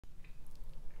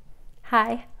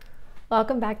Hi,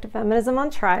 welcome back to Feminism on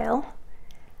Trial.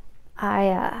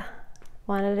 I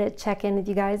wanted to check in with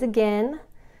you guys again.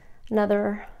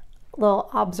 Another little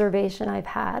observation I've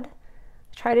had.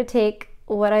 Try to take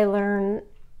what I learn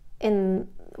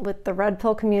with the red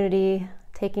pill community,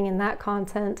 taking in that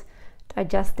content,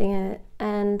 digesting it,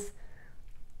 and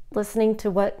listening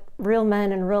to what real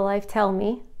men in real life tell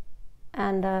me.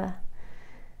 And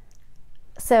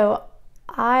so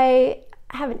I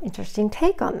have an interesting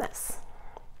take on this.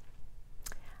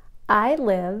 I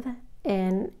live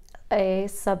in a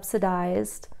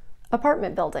subsidized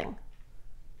apartment building.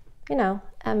 You know,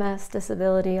 MS,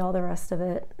 disability, all the rest of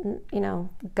it. You know,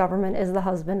 government is the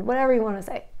husband, whatever you want to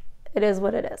say. It is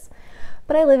what it is.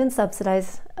 But I live in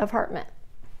subsidized apartment.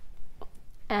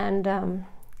 And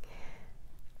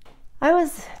I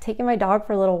was taking my dog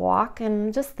for a little walk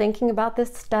and just thinking about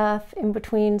this stuff in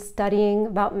between studying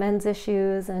about men's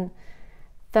issues and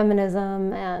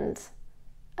feminism and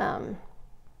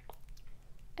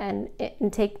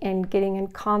getting in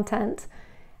content.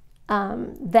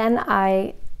 Then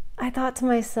I thought to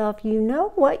myself, you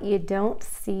know what you don't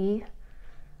see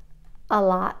a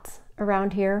lot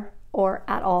around here or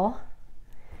at all?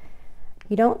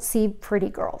 You don't see pretty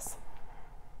girls.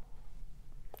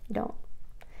 You don't.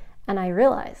 And I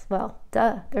realized, well,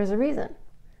 duh, there's a reason.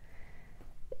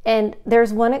 And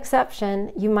there's one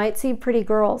exception. You might see pretty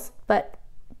girls, but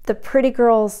the pretty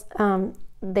girls,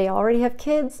 they already have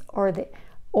kids, or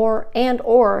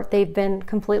they've been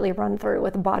completely run through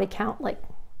with a body count like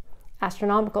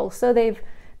astronomical. So they've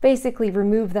basically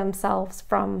removed themselves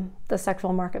from the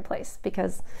sexual marketplace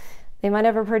because they might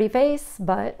have a pretty face,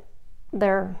 but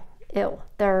they're ill.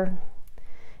 They're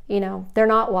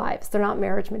not wives. They're not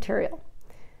marriage material.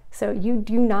 So you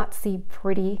do not see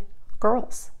pretty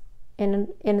girls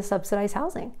in a subsidized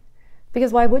housing,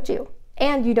 because why would you?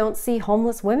 And you don't see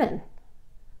homeless women.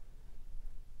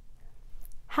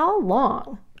 How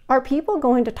long are people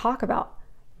going to talk about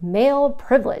male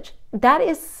privilege? That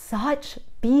is such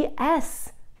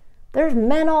BS. There's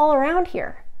men all around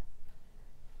here.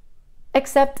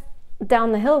 Except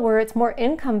down the hill where it's more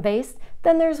income based,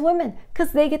 then there's women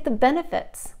because they get the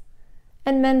benefits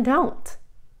and men don't.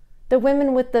 The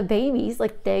women with the babies,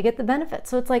 like, they get the benefits.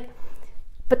 So it's like,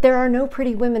 but there are no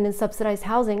pretty women in subsidized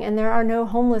housing and there are no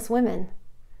homeless women,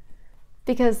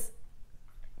 because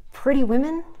pretty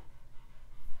women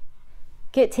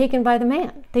get taken by the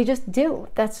man. They just do.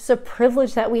 That's just a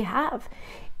privilege that we have.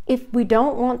 If we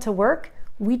don't want to work,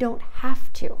 we don't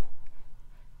have to.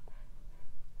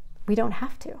 We don't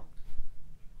have to.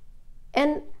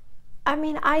 And I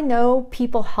mean, I know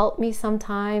people help me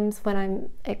sometimes when I'm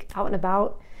out and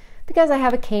about because I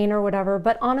have a cane or whatever,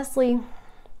 but honestly,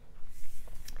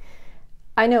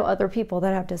 I know other people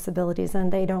that have disabilities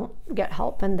and they don't get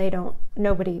help, and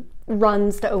nobody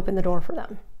runs to open the door for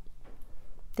them.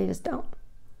 They just don't.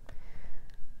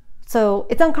 So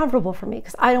it's uncomfortable for me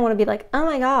because I don't want to be like, oh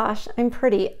my gosh, I'm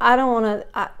pretty. I don't want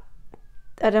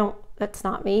to, that's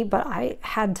not me, but I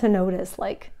had to notice,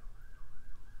 like,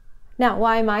 now,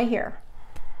 why am I here?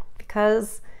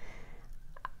 Because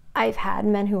I've had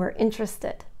men who are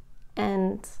interested,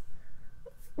 and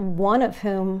one of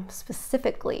whom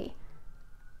specifically,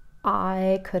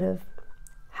 I could have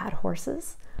had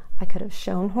horses. I could have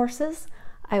shown horses.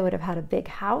 I would have had a big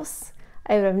house.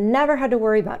 I would have never had to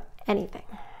worry about anything.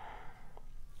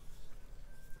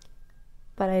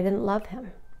 But I didn't love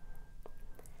him.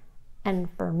 And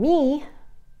for me,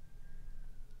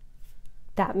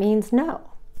 that means no,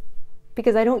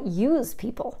 because I don't use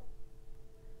people.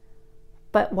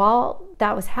 But while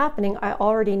that was happening, I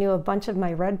already knew a bunch of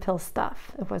my red pill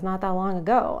stuff. It was not that long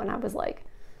ago. And I was like,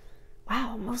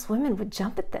 wow, most women would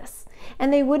jump at this.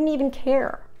 And they wouldn't even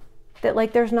care that,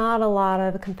 like, there's not a lot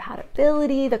of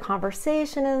compatibility, the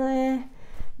conversation is,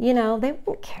 they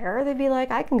wouldn't care. They'd be like,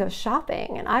 I can go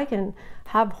shopping and I can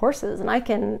have horses and I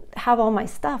can have all my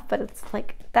stuff. But it's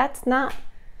like, that's not,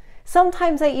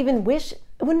 sometimes I even wish,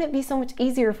 wouldn't it be so much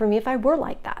easier for me if I were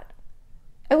like that?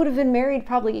 I would have been married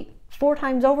probably 4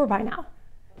 times over by now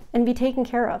and be taken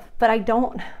care of, but I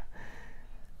don't.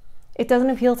 It doesn't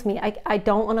appeal to me. I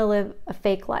don't want to live a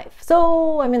fake life.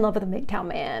 So I'm in love with a MGTOW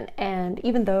man. And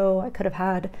even though I could have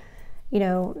had,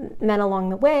 men along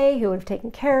the way who would have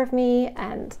taken care of me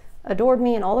and adored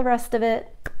me and all the rest of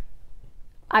it,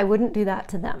 I wouldn't do that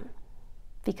to them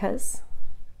because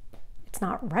it's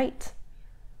not right.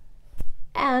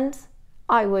 And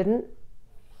I wouldn't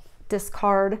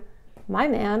discard my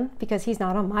man because he's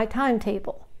not on my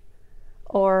timetable,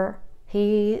 or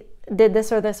he did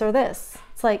this or this or this.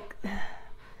 It's like,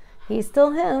 he's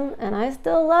still him and I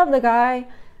still love the guy.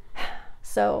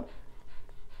 So,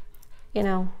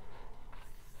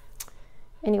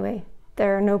 Anyway,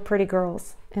 there are no pretty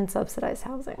girls in subsidized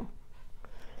housing.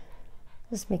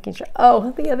 Just making sure.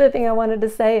 Oh, the other thing I wanted to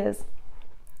say is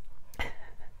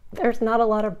there's not a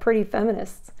lot of pretty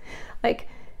feminists. Like,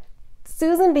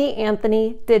 Susan B.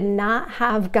 Anthony did not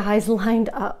have guys lined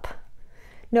up.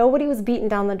 Nobody was beaten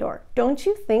down the door. Don't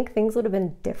you think things would have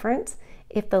been different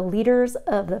if the leaders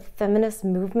of the feminist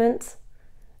movement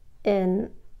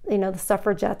in, the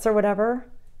suffragettes or whatever,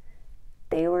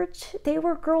 they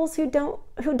were girls who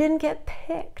didn't get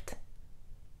picked.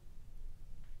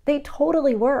 They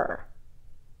totally were.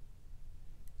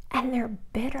 And they're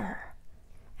bitter.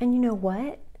 And you know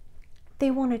what?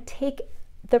 They want to take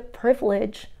the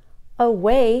privilege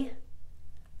away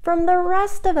from the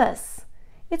rest of us.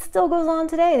 It still goes on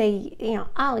today.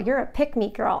 Oh, you're a pick-me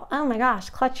girl. Oh my gosh,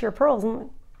 clutch your pearls. I'm like,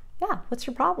 yeah, what's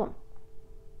your problem?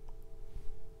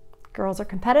 Girls are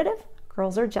competitive.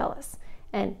 Girls are jealous.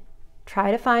 And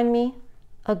try to find me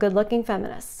a good-looking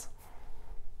feminist.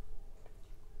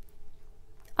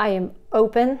 I am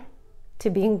open to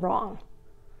being wrong,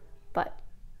 but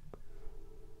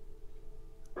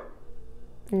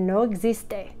no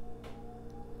existe.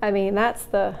 I mean, that's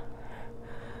the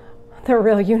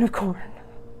real unicorn.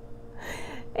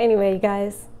 Anyway, you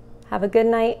guys, have a good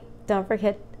night. Don't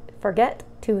forget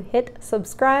to hit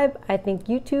subscribe. I think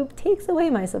YouTube takes away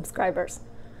my subscribers,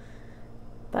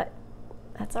 but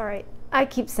that's all right. I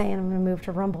keep saying I'm going to move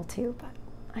to Rumble too, but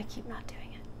I keep not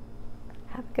doing it.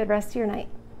 Have a good rest of your night.